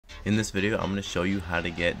In this video, I'm going to show you how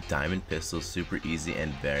to get diamond pistols super easy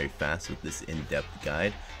and very fast with this in-depth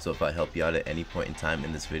guide. So if I help you out at any point in time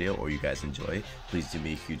in this video or you guys enjoy, please do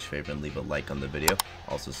me a huge favor and leave a like on the video.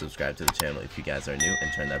 Also subscribe to the channel if you guys are new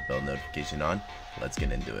and turn that bell notification on. Let's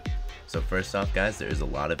get into it. So first off guys, there is a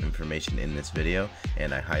lot of information in this video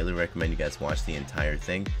and I highly recommend you guys watch the entire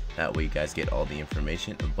thing. That way you guys get all the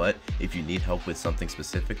information, but if you need help with something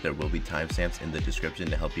specific, there will be timestamps in the description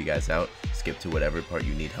to help you guys out. Skip to whatever part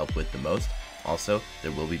you need help with the most. Also,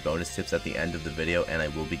 there will be bonus tips at the end of the video and I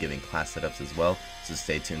will be giving class setups as well, so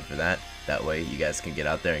stay tuned for that. That way you guys can get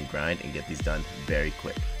out there and grind and get these done very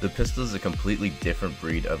quick. The pistol is a completely different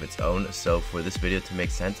breed of its own, so for this video to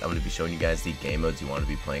make sense, I'm going to be showing you guys the game modes you want to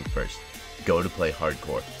be playing first. Go to play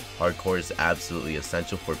hardcore. Hardcore is absolutely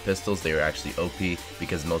essential for pistols. They are actually OP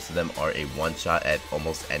because most of them are a one-shot at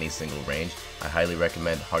almost any single range. I highly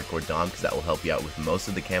recommend hardcore Dom because that will help you out with most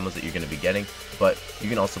of the camos that you're going to be getting, but you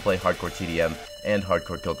can also play hardcore TDM and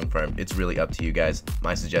hardcore kill confirm. It's really up to you guys.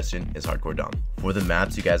 My suggestion is hardcore Dom. For the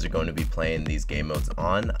maps you guys are going to be playing these game modes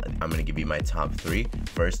on, I'm going to give you my top 3.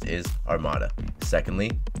 First is Armada,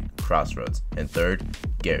 secondly Crossroads, and third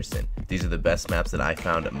Garrison. These are the best maps that I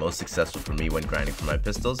found most successful for me when grinding for my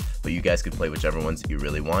pistols, but you guys could play whichever ones you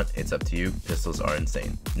really want. It's up to you. Pistols are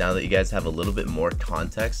insane. Now that you guys have a little bit more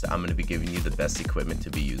context, I'm going to be giving you the best equipment to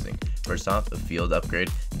be using. First off, a field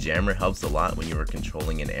upgrade. Jammer helps a lot when you are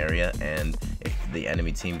controlling an area, and if the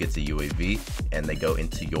enemy team gets a UAV and they go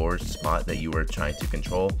into your spot that you are trying to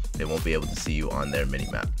control, they won't be able to see you on their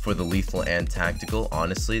minimap. For the lethal and tactical,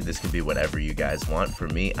 honestly, this can be whatever you guys want. For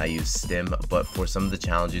me, I use stim, but for some of the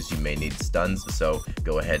challenges you may need stuns, so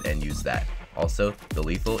go ahead and use that. Also, the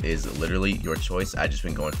lethal is literally your choice. I just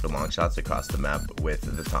been going for long shots across the map with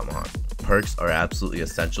the tomahawk. Perks are absolutely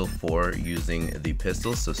essential for using the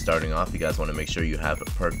pistols, so starting off you guys want to make sure you have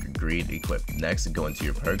perk greed equipped. Next, go into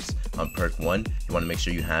your perks. On perk 1, you want to make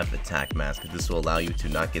sure you have attack mask. This will allow you to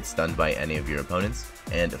not get stunned by any of your opponents.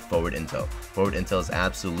 And forward intel. Forward intel is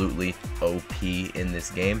absolutely OP in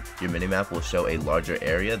this game. Your minimap will show a larger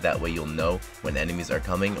area, that way you'll know when enemies are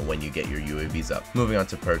coming when you get your UAVs up. Moving on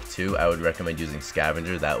to perk 2, I would recommend using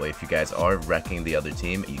scavenger. That way if you guys are wrecking the other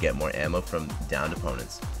team, you get more ammo from downed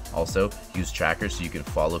opponents. Also, use trackers so you can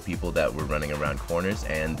follow people that were running around corners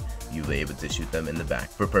and you'll be able to shoot them in the back.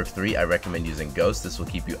 For perk 3, I recommend using Ghost. This will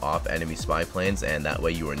keep you off enemy spy planes and that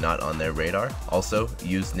way you are not on their radar. Also,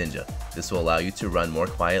 use Ninja. This will allow you to run more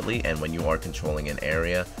quietly, and when you are controlling an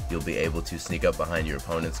area, you'll be able to sneak up behind your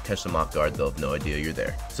opponents, catch them off guard, they'll have no idea you're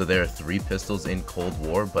there. So there are 3 pistols in Cold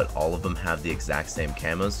War, but all of them have the exact same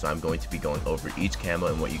camos, so I'm going to be going over each camo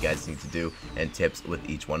and what you guys need to do and tips with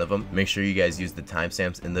each one of them. Make sure you guys use the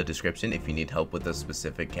timestamps in the description if you need help with a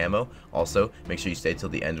specific camo. Also, make sure you stay till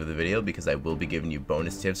the end of the video because I will be giving you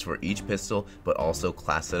bonus tips for each pistol, but also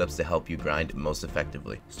class setups to help you grind most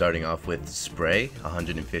effectively. Starting off with spray,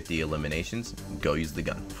 150 eliminations. Go use the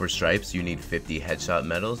gun. For stripes, you need 50 headshot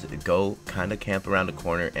medals. Go kind of camp around a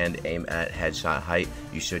corner and aim at headshot height.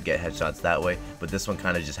 You should get headshots that way, but this one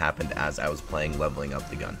kind of just happened as I was playing leveling up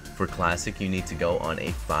the gun. For classic, you need to go on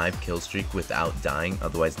a 5 kill streak without dying,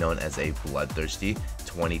 otherwise known as a bloodthirsty,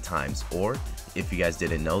 20 times, or if you guys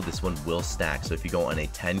didn't know, this one will stack. So if you go on a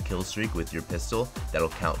 10 kill streak with your pistol, that'll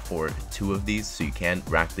count for 2 of these, so you can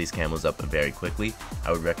rack these camos up very quickly.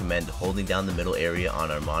 I would recommend holding down the middle area on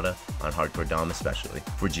Armada, on Hardcore Dom especially.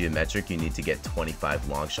 For geometric, you need to get 25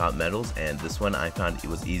 long shot medals, and this one I found it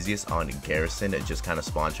was easiest on Garrison, just kind of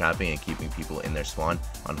spawn trapping and keeping people in their spawn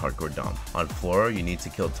on Hardcore Dom. On Flora, you need to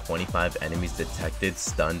kill 25 enemies detected,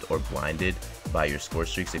 stunned, or blinded by your score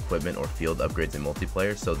streaks, equipment, or field upgrades in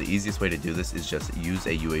multiplayer. So the easiest way to do this is just use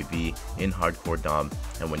a UAV in hardcore Dom,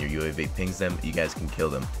 and when your UAV pings them, you guys can kill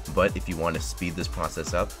them. But if you want to speed this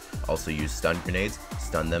process up, also use stun grenades,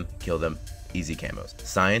 stun them, kill them. Easy camos.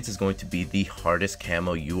 Science is going to be the hardest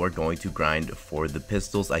camo you are going to grind for the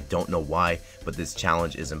pistols. I don't know why, but this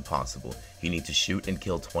challenge is impossible. You need to shoot and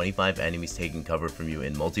kill 25 enemies taking cover from you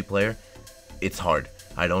in multiplayer. It's hard.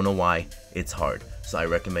 I don't know why, it's hard. So I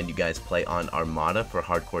recommend you guys play on Armada for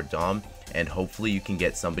hardcore Dom, and hopefully you can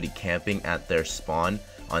get somebody camping at their spawn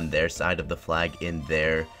on their side of the flag in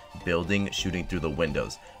their building, shooting through the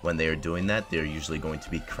windows. When they are doing that, they're usually going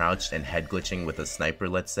to be crouched and head glitching with a sniper,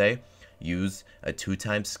 let's say. Use a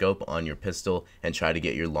 2x scope on your pistol and try to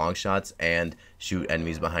get your long shots and shoot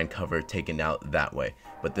enemies behind cover taken out that way.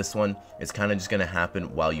 But this one is kind of just going to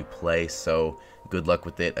happen while you play, so good luck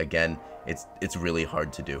with it. Again, it's really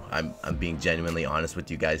hard to do. I'm being genuinely honest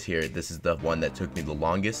with you guys here. This is the one that took me the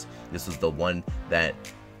longest. This was the one that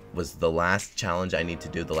was the last challenge I need to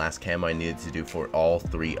do, the last camo I needed to do for all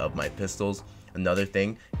 3 of my pistols. Another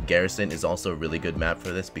thing, Garrison is also a really good map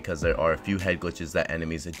for this because there are a few head glitches that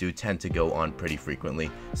enemies do tend to go on pretty frequently,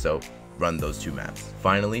 so run those 2 maps.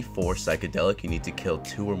 Finally, for Psychedelic, you need to kill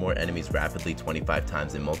 2 or more enemies rapidly 25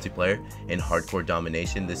 times in multiplayer. In Hardcore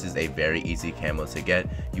Domination, this is a very easy camo to get.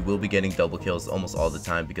 You will be getting double kills almost all the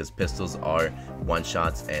time because pistols are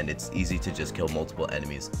one-shots and it's easy to just kill multiple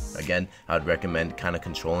enemies. Again, I would recommend kind of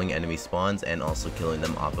controlling enemy spawns and also killing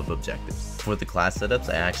them off of objectives. For the class setups,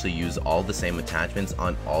 I actually use all the same attachments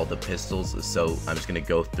on all the pistols, so I'm just going to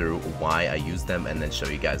go through why I use them and then show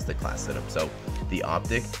you guys the class setup. So the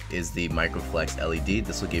optic is the Microflex LED.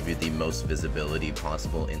 This will give you the most visibility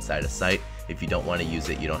possible inside a sight. If you don't want to use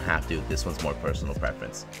it, you don't have to. This one's more personal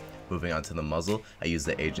preference. Moving on to the muzzle, I use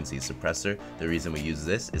the agency suppressor. The reason we use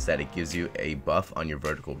this is that it gives you a buff on your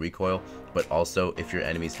vertical recoil, but also if your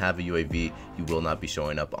enemies have a UAV, you will not be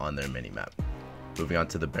showing up on their minimap. Moving on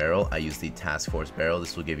to the barrel, I use the Task Force barrel.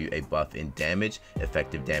 This will give you a buff in damage,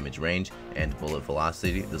 effective damage range, and bullet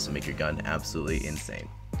velocity. This will make your gun absolutely insane.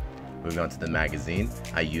 Moving on to the magazine,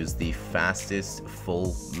 I use the fastest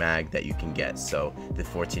full mag that you can get. So the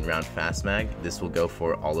 14 round fast mag, this will go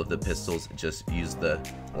for all of the pistols, just use the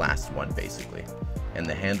last one basically. And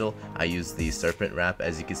the handle, I use the serpent wrap.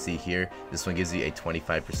 As you can see here, this one gives you a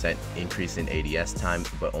 25% increase in ADS time,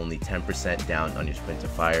 but only 10% down on your sprint to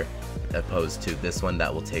fire, opposed to this one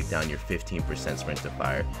that will take down your 15% sprint to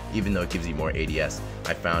fire. Even though it gives you more ADS,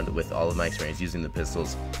 I found with all of my experience using the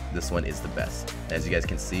pistols, this one is the best. As you guys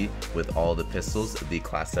can see, with all the pistols, the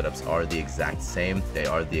class setups are the exact same. They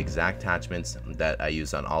are the exact attachments that I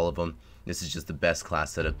use on all of them. This is just the best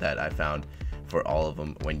class setup that I found for all of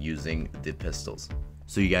them when using the pistols.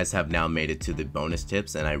 So you guys have now made it to the bonus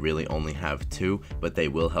tips, and I really only have 2, but they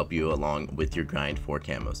will help you along with your grind for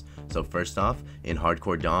camos. So first off, in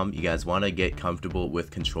Hardcore Dom, you guys want to get comfortable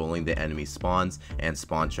with controlling the enemy spawns and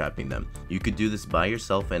spawn trapping them. You could do this by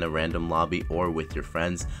yourself in a random lobby or with your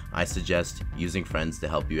friends. I suggest using friends to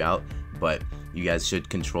help you out, but you guys should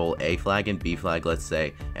control A flag and B flag, let's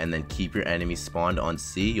say, and then keep your enemies spawned on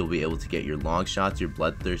C. You'll be able to get your long shots, your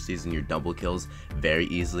bloodthirsties, and your double kills very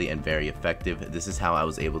easily and very effective. This is how I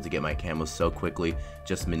was able to get my camos so quickly,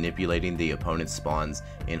 just manipulating the opponent's spawns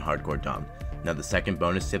in Hardcore Dom. Now the second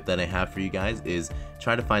bonus tip that I have for you guys is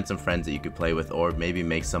try to find some friends that you could play with, or maybe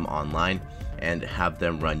make some online and have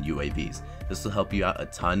them run UAVs. This will help you out a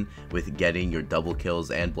ton with getting your double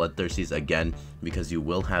kills and bloodthirsties again, because you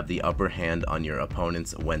will have the upper hand on your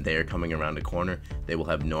opponents when they are coming around a corner. They will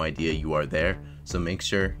have no idea you are there, so make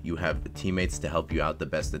sure you have teammates to help you out the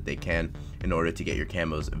best that they can in order to get your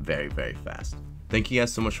camos very, very fast. Thank you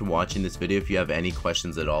guys so much for watching this video. If you have any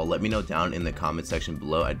questions at all, let me know down in the comment section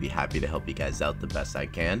below. I'd be happy to help you guys out the best I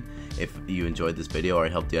can. If you enjoyed this video or I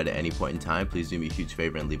helped you out at any point in time, please do me a huge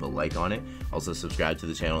favor and leave a like on it. Also subscribe to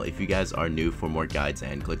the channel if you guys are new for more guides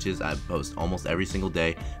and glitches. I post almost every single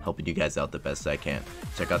day helping you guys out the best I can.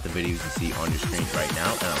 Check out the videos you see on your screen right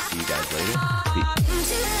now, and I'll see you guys later. Peace.